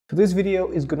So this video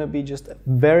is going to be just a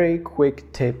very quick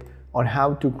tip on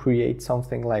how to create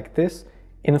something like this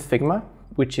in Figma,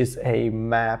 which is a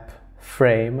map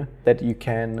frame that you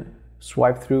can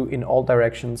swipe through in all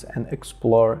directions and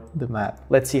explore the map.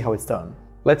 Let's see how it's done.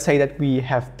 Let's say that we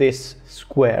have this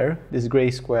square, this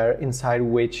gray square, inside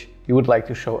which you would like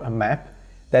to show a map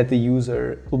that the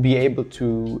user will be able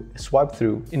to swipe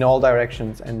through in all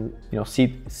directions and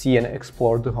see and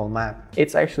explore the whole map.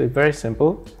 It's actually very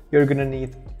simple. You're gonna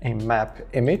need a map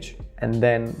image and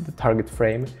then the target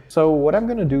frame. So what I'm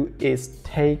gonna do is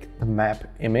take the map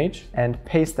image and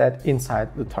paste that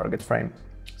inside the target frame.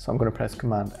 So I'm gonna press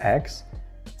Command X,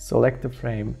 select the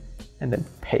frame and then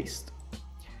paste.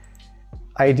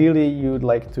 Ideally, you'd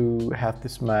like to have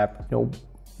this map,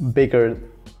 bigger,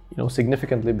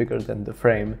 significantly bigger than the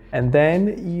frame. And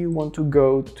then you want to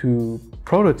go to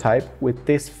prototype with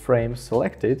this frame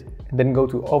selected and then go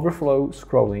to overflow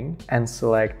scrolling and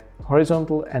select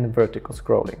horizontal and vertical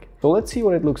scrolling. So let's see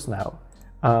what it looks now.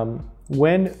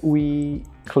 When we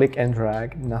click and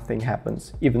drag, nothing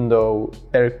happens, even though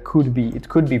it could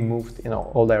be moved in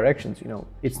all directions.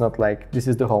 It's not like this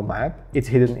is the whole map, it's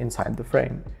hidden inside the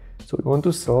frame. So we want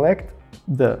to select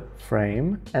the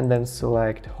frame and then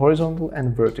select horizontal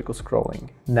and vertical scrolling.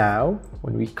 Now,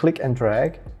 when we click and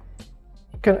drag,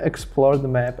 you can explore the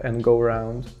map and go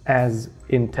around as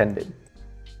intended.